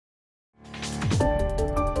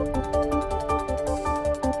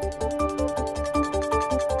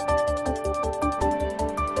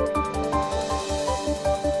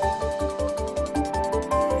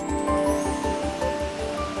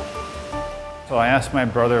So I asked my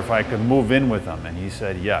brother if I could move in with him, and he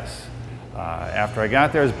said yes. After I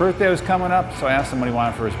got there, his birthday was coming up, so I asked him what he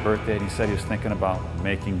wanted for his birthday, and he said he was thinking about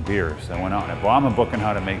making beer. So I went out and I bought him a book on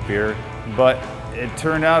how to make beer, but it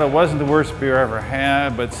turned out it wasn't the worst beer I ever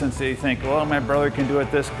had, but since they think, well, my brother can do it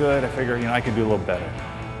this good, I figured, I could do a little better.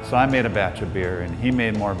 So I made a batch of beer, and he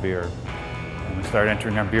made more beer. And we started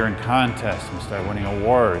entering our beer in contests, and we started winning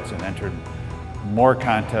awards, and entered more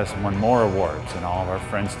contests and won more awards. And all of our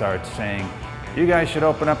friends started saying, you guys should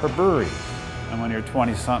open up a brewery. And when you're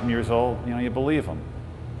 20-something years old, you believe them.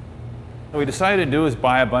 What we decided to do is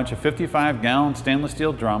buy a bunch of 55-gallon stainless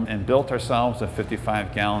steel drums and built ourselves a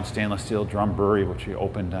 55-gallon stainless steel drum brewery, which we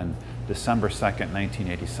opened on December 2nd,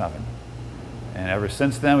 1987. And ever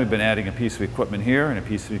since then, we've been adding a piece of equipment here and a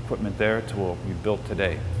piece of equipment there to what we built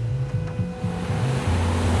today.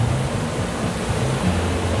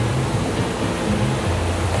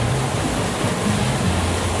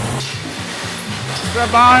 The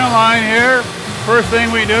bottom line here, first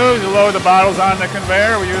thing we do is load the bottles on the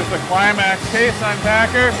conveyor. We use the Climax case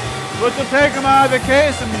unpacker, which will take them out of the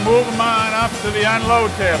case and move them on up to the unload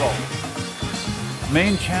table. The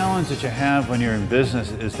main challenge that you have when you're in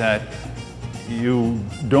business is that you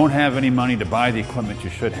don't have any money to buy the equipment you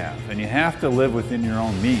should have, and you have to live within your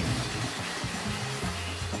own means.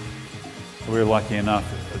 So we were lucky enough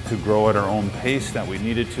to grow at our own pace that we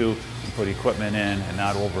needed to, put equipment in and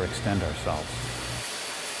not overextend ourselves.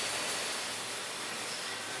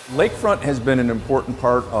 Lakefront has been an important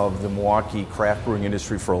part of the Milwaukee craft brewing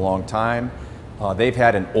industry for a long time. They've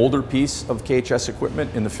had an older piece of KHS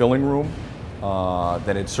equipment in the filling room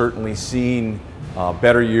that had certainly seen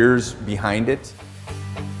better years behind it.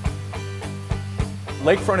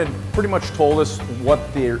 Lakefront had pretty much told us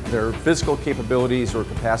what their physical capabilities or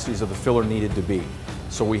capacities of the filler needed to be.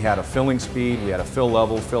 So we had a filling speed, we had a fill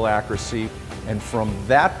level, fill accuracy, and from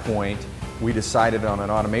that point we decided on an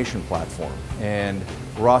automation platform. And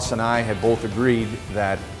Russ and I had both agreed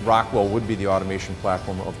that Rockwell would be the automation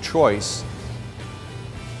platform of choice.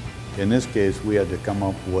 In this case, we had to come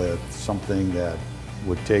up with something that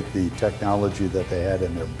would take the technology that they had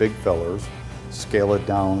in their big fillers, scale it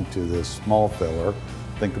down to this small filler,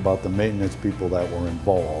 think about the maintenance people that were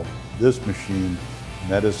involved. This machine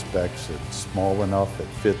met its specs, it's small enough, it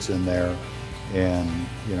fits in there, and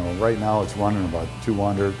right now it's running about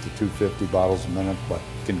 200 to 250 bottles a minute, but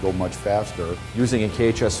can go much faster. Using a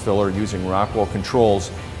KHS filler, using Rockwell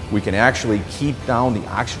controls, we can actually keep down the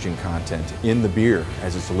oxygen content in the beer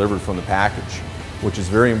as it's delivered from the package, which is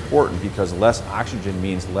very important because less oxygen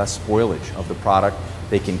means less spoilage of the product.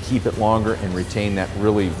 They can keep it longer and retain that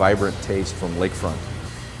really vibrant taste from Lakefront.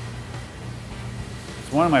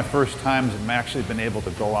 It's one of my first times I've actually been able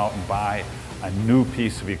to go out and buy a new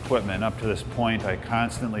piece of equipment. Up to this point, I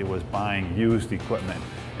constantly was buying used equipment.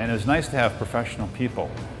 And it's nice to have professional people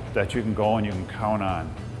that you can go and you can count on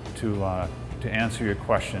to answer your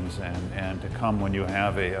questions and to come when you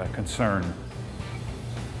have a concern.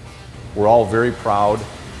 We're all very proud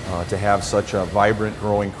to have such a vibrant,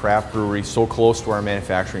 growing craft brewery so close to our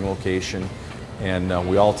manufacturing location. And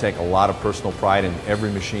we all take a lot of personal pride in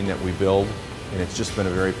every machine that we build. And it's just been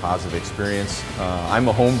a very positive experience. I'm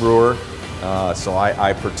a home brewer, so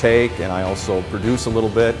I partake and I also produce a little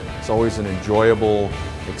bit. It's always an enjoyable,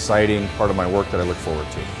 exciting part of my work that I look forward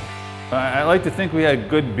to. I like to think we had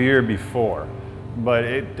good beer before, but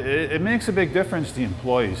it makes a big difference to the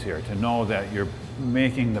employees here to know that you're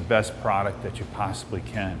making the best product that you possibly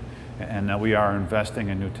can, and that we are investing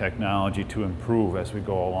in new technology to improve as we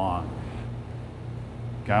go along.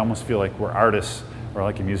 I almost feel like we're artists or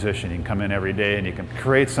like a musician. You can come in every day and you can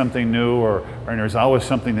create something new, or there's always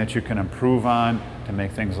something that you can improve on to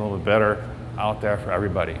make things a little bit better out there for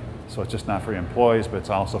everybody. So it's just not for the employees, but it's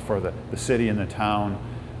also for the city and the town,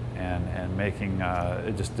 and making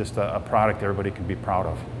just a product everybody can be proud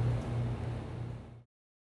of.